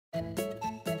Has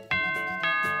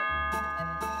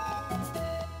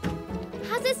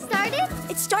it started?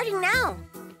 It's starting now.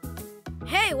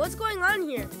 Hey, what's going on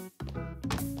here?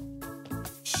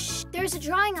 Shh, there's a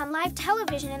drawing on live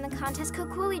television in the contest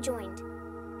Kukuli joined.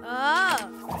 Oh.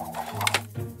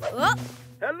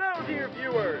 Hello, dear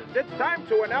viewers. It's time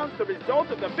to announce the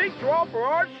result of the big draw for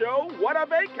our show, What a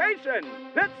Vacation!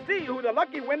 Let's see who the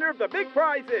lucky winner of the big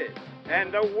prize is.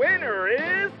 And the winner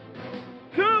is...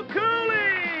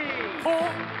 Kukuli!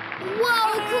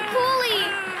 Whoa, Kukuli!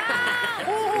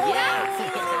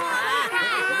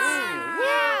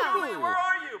 Kukuli, where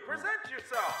are you? Present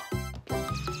yourself.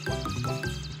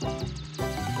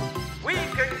 We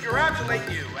congratulate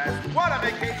you as What a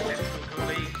Vacation,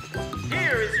 Kukuli.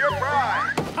 Here is your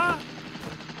prize.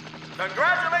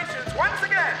 Congratulations once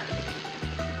again.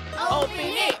 Open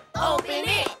it! Open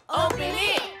it! Open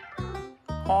it!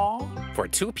 For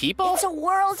 2 people? It's a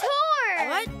world Tour!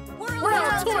 What?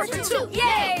 World tour for 2.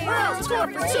 Yay! World tour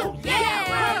for 2.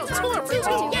 Yeah! World tour for 2.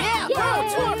 Yeah!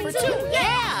 World tour for 2.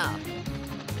 Yeah!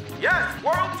 Yes,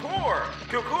 World Tour.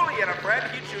 Kukuli and a friend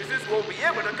he chooses will be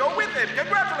able to go with him.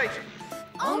 Congratulations.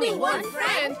 Only one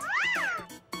friend?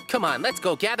 Come on, let's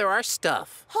go gather our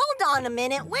stuff. Hold on a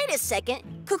minute. Wait a second.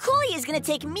 Kukuli is gonna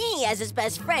take me as his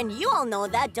best friend. You all know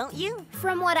that, don't you?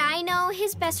 From what I know,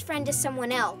 his best friend is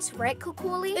someone else, right,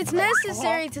 Kukuli? It's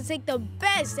necessary to take the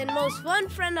best and most fun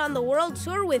friend on the world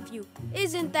tour with you.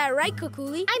 Isn't that right,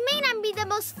 Kukuli? I may not be the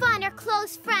most fun or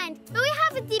close friend, but we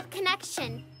have a deep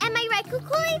connection. Am I right,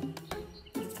 Kukuli?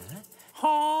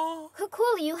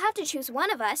 Kukuli, you have to choose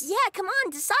one of us. Yeah, come on,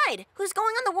 decide. Who's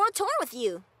going on the world tour with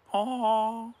you?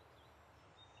 Huh?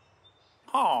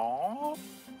 Huh?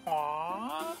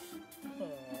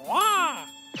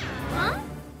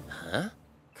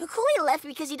 Kukuli left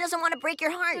because he doesn't want to break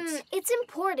your heart. It's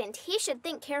important. He should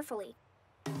think carefully.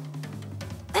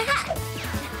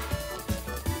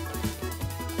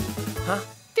 Huh?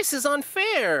 This is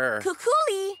unfair.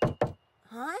 Kukuli!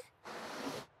 Huh?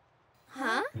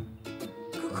 Huh?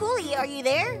 Kukuli, are you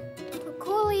there?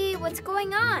 Kukuli, what's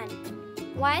going on?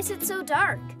 Why is it so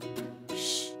dark?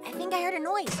 Shh, I think I heard a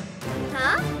noise.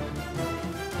 Huh?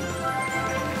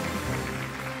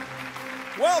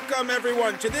 Welcome,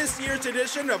 everyone, to this year's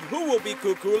edition of Who Will Be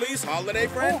Kukuli's Holiday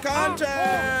Friend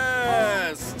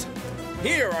Contest.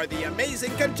 Here are the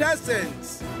amazing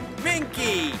contestants.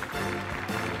 Minky,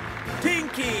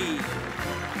 Tinky,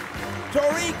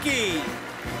 Toriki,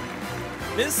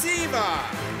 Missiva,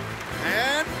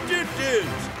 and Doot Doot.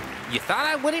 You thought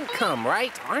I wouldn't come,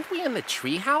 right? Aren't we in the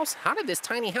treehouse? How did this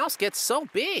tiny house get so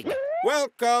big?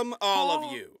 Welcome, all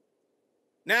of you.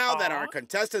 Now that our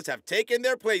contestants have taken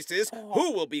their places,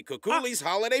 who will be Kukuli's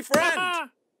holiday friend?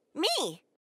 Me!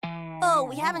 Oh,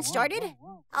 we haven't started?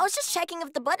 I was just checking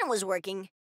if the button was working.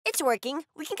 It's working.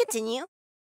 We can continue.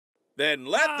 Then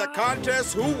let the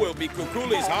contest Who Will Be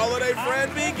Kukuli's Holiday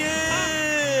Friend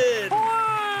begin!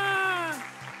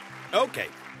 Okay,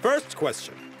 first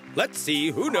question. Let's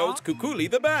see who knows Kukuli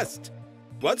the best.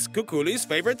 What's Kukuli's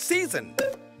favorite season?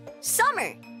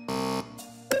 Summer!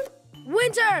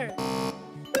 Winter!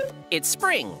 It's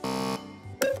spring.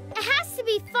 It has to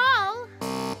be fall.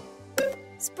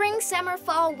 Spring, summer,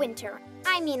 fall, winter.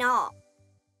 I mean all.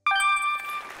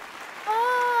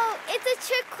 Oh, it's a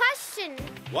trick question.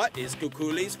 What is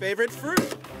Kukuli's favorite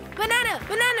fruit? Banana,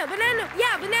 banana, banana.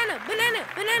 Yeah, banana, banana,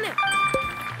 banana.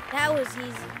 That was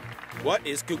easy. What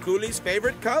is Kukuli's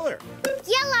favorite color?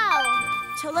 Yellow.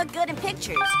 To look good in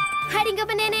pictures. Hiding a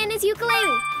banana in his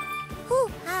ukulele.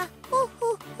 Hoo-ha,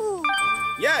 hoo-hoo-hoo.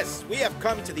 Yes, we have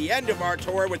come to the end of our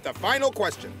tour with the final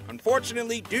question.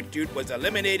 Unfortunately, Doot Doot was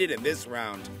eliminated in this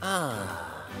round.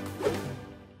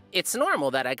 It's normal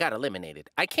that I got eliminated.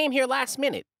 I came here last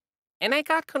minute, and I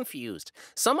got confused.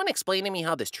 Someone explained to me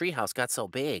how this treehouse got so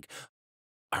big.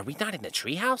 Are we not in the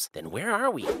treehouse? Then where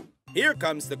are we? Here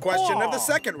comes the question of the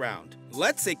second round.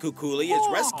 Let's say Kukuli is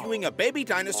rescuing a baby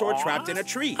dinosaur trapped in a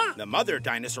tree. The mother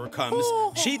dinosaur comes.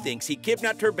 She thinks he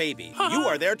kidnapped her baby. You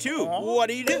are there too. What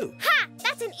do you do? Ha!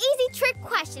 That's an easy trick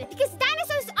question because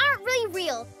dinosaurs aren't really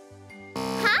real.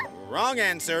 Huh? Wrong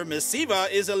answer. Missiva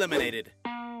is eliminated.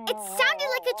 It sounded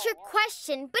like a trick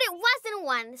question, but it wasn't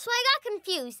one, so I got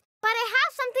confused. But I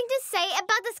have something to say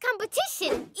about this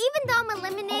competition. Even though I'm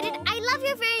eliminated, I love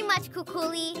you very much,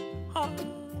 Kukuli.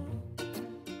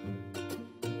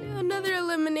 Another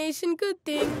elimination, good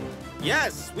thing.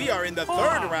 Yes, we are in the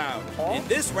third round. In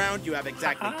this round, you have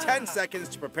exactly 10 seconds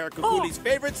to prepare Kukuli's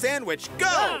favorite sandwich.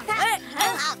 Go!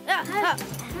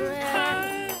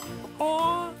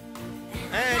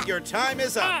 And your time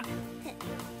is up.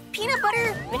 Peanut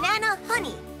butter, banana,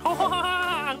 honey.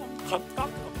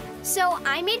 So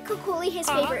I made Kukuli his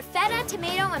favorite feta,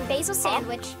 tomato, and basil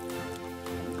sandwich.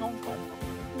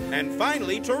 And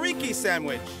finally, Toriki's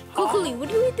sandwich. Kukuli, would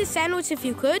you eat this sandwich if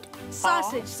you could?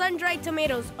 Sausage, sun-dried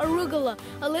tomatoes, arugula,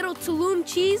 a little Tulum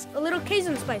cheese, a little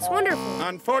Cajun spice. Wonderful.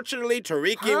 Unfortunately,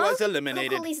 Toriki was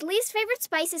eliminated. Kukuli's least favorite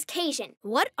spice is Cajun.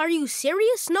 What? Are you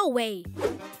serious? No way.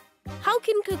 How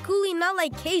can Kukuli not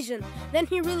like Cajun? Then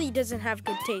he really doesn't have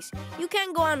good taste. You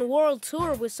can't go on world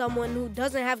tour with someone who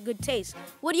doesn't have good taste.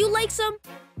 Would you like some?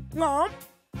 No.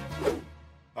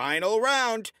 Final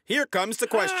round. Here comes the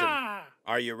question.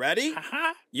 Are you ready?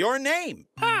 Your name.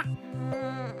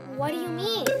 What do you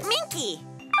mean? Minky!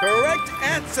 Correct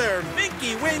answer.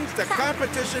 Minky wins the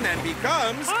competition and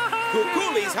becomes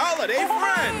Kukuli's holiday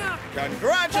friend.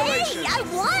 Congratulations. Hey, I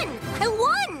won! I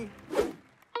won!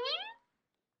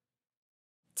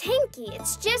 Tinky,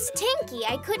 it's just Tinky.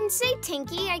 I couldn't say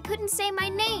Tinky, I couldn't say my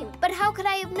name. But how could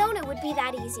I have known it would be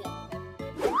that easy?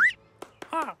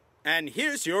 And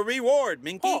here's your reward,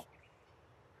 Minky.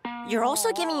 You're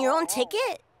also giving your own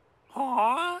ticket?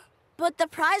 But the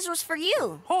prize was for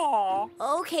you.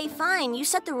 Okay, fine. You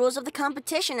set the rules of the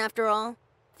competition after all.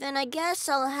 Then I guess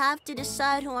I'll have to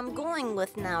decide who I'm going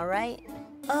with now, right?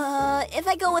 If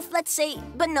I go with, let's say,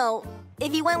 but no.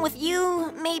 If he went with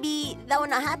you, maybe that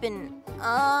would not happen.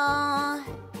 I'm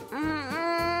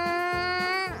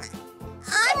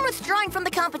withdrawing from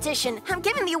the competition. I'm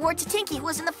giving the award to Tinky, who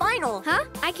was in the final. Huh?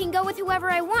 I can go with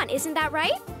whoever I want, isn't that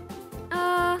right?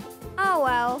 Oh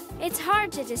well, it's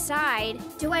hard to decide.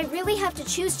 Do I really have to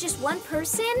choose just one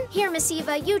person? Here, Miss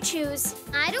Eva, you choose.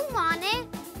 I don't want it.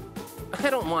 I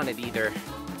don't want it either.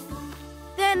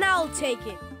 Then I'll take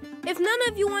it. If none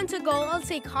of you want to go, I'll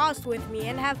take Host with me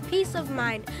and have peace of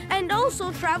mind. And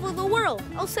also travel the world.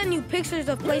 I'll send you pictures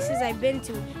of places I've been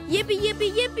to. Yippee,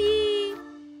 yippee, yippee!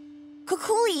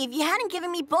 Kukuli, if you hadn't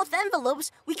given me both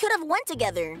envelopes, we could have went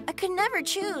together. I could never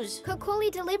choose.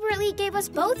 Kukuli deliberately gave us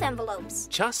both envelopes.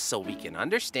 Just so we can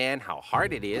understand how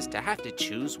hard it is to have to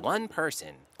choose one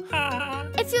person.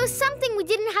 If it was something we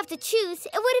didn't have to choose,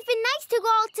 it would have been nice to go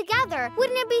all together.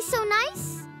 Wouldn't it be so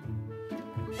nice?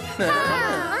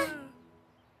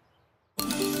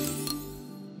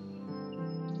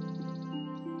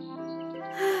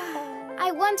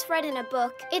 I once read in a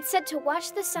book, it said to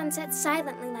watch the sunset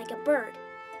silently like a bird.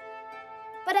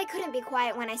 But I couldn't be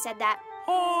quiet when I said that.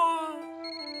 Oh,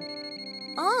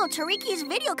 Tariki's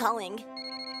video calling.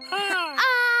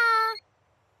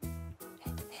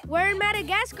 We're in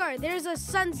Madagascar. There's a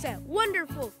sunset.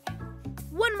 Wonderful.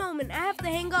 One moment, I have to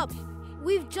hang up.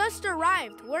 We've just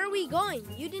arrived. Where are we going?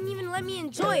 You didn't even let me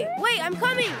enjoy it. Wait, I'm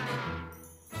coming.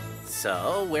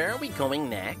 So, where are we going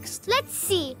next? Let's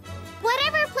see.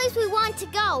 Whatever place we want to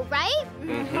go, right?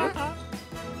 Mm-hmm.